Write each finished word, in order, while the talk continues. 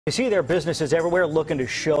You see their businesses everywhere looking to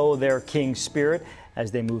show their king spirit as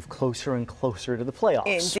they move closer and closer to the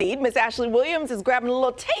playoffs. Indeed. Miss Ashley Williams is grabbing a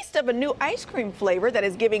little taste of a new ice cream flavor that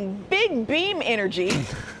is giving big beam energy.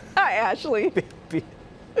 Hi, Ashley.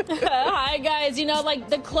 Hi, guys. You know, like,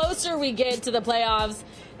 the closer we get to the playoffs,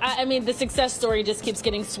 I mean, the success story just keeps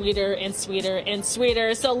getting sweeter and sweeter and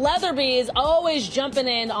sweeter. So Leatherby is always jumping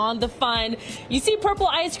in on the fun. You see purple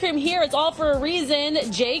ice cream here. It's all for a reason.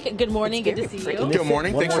 Jake, good morning. Good to see you. Good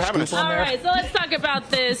morning. Thanks for having us. All right, so let's talk about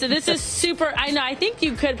this. This is super. I know. I think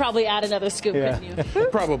you could probably add another scoop, couldn't you?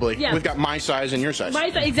 Probably. Yeah. We've got my size and your size. My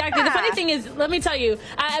size, exactly. The funny thing is, let me tell you,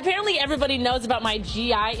 apparently everybody knows about my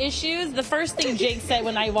GI issues. The first thing Jake said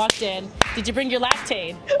when I walked in, did you bring your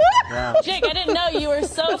Lactaid? Yeah. Jake, I didn't know you were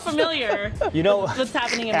so familiar. You know, with what's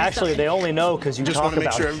happening in actually, they only know because you just talk want to make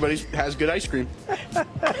about sure it. everybody has good ice cream.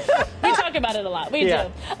 We talk about it a lot. We do.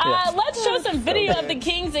 Let's show some video of the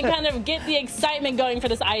Kings and kind of get the excitement going for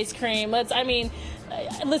this ice cream.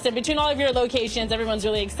 Listen, between all of your locations, everyone's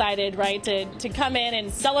really excited, right, to come in and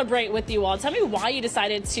celebrate with you all. Tell me why you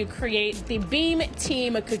decided to create the Beam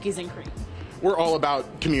Team Cookies and Cream. We're all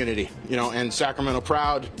about community, you know, and Sacramento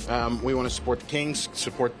proud. We want to support the Kings,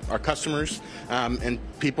 support our customers, and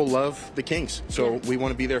people love the Kings, so we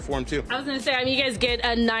want to be there for them too. I was going to say, I mean, you guys get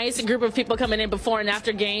a nice group of people coming in before and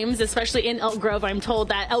after games, especially in Elk Grove. I'm told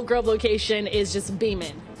that Elk Grove location is just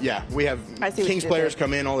beaming. Yeah, we have Kings players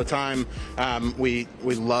come in all the time. We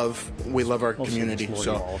love our community,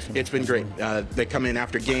 so awesome. It's been great. They come in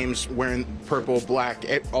after games wearing purple, black,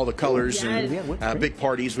 all the colors, and big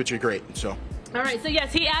parties, which are great. So. All right, so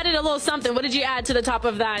yes, he added a little something. What did you add to the top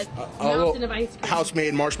of that mountain of ice cream?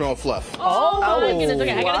 House-made marshmallow fluff. Oh my goodness.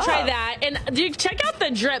 Okay, I gotta try that. And do you check out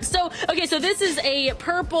the drip? So, okay, so this is a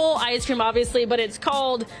purple ice cream, obviously, but it's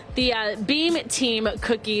called the Beam Team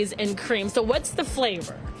Cookies and Cream. So what's the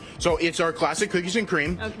flavor? So it's our classic cookies and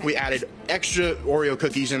cream. Okay. We added extra Oreo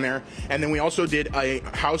cookies in there, and then we also did a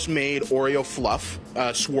house-made Oreo fluff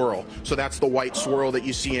swirl. So that's the white swirl that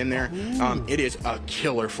you see in there. It is a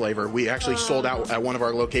killer flavor. We actually sold out at one of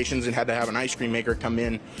our locations and had to have an ice cream maker come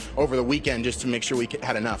in over the weekend just to make sure we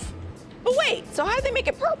had enough. But wait, so how did they make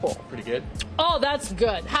it purple? Pretty good. Oh, that's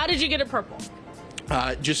good. How did you get it purple?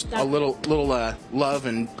 Just a little love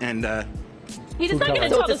and he's not going to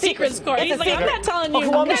tell the secrets, Corey. He's like, I'm not telling you. Okay,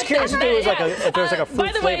 well, I'm just curious if there's like a fruit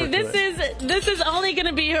by the way, flavor this is only going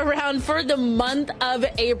to be around for the month of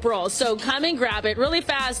April. So come and grab it really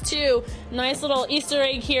fast, too. Nice little Easter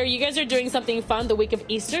egg here. You guys are doing something fun the week of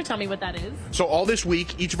Easter. Tell me what that is. So all this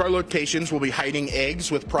week, each of our locations will be hiding eggs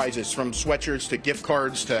with prizes, from sweatshirts to gift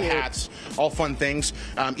cards to hats, all fun things.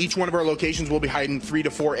 Each one of our locations will be hiding 3 to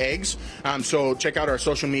 4 eggs. So check out our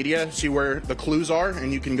social media, see where the clues are,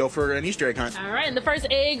 and you can go for an Easter egg hunt. All right, and the first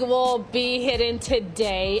egg will be hidden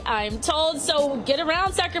today, I'm told. So get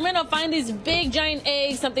around Sacramento, find these big giant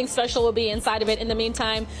eggs. Something special will be inside of it. In the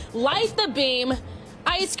meantime, light the beam,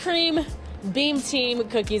 ice cream, Beam Team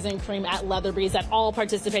Cookies and Cream at Leatherby's at all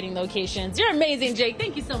participating locations. You're amazing, Jake.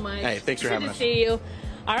 Thank you so much. Hey, thanks for having us. Good to see you.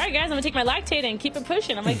 All right, guys, I'm gonna take my Lactaid and keep it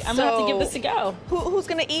pushing. I'm gonna have to give this a go. Who's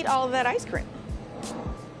gonna eat all of that ice cream?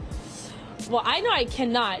 Well, I know I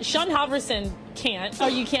cannot. Sean Halverson can't. Oh,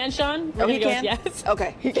 you can, Sean? Oh, he can? Yes.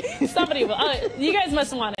 Okay. Somebody will. You guys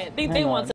must want it. They want some.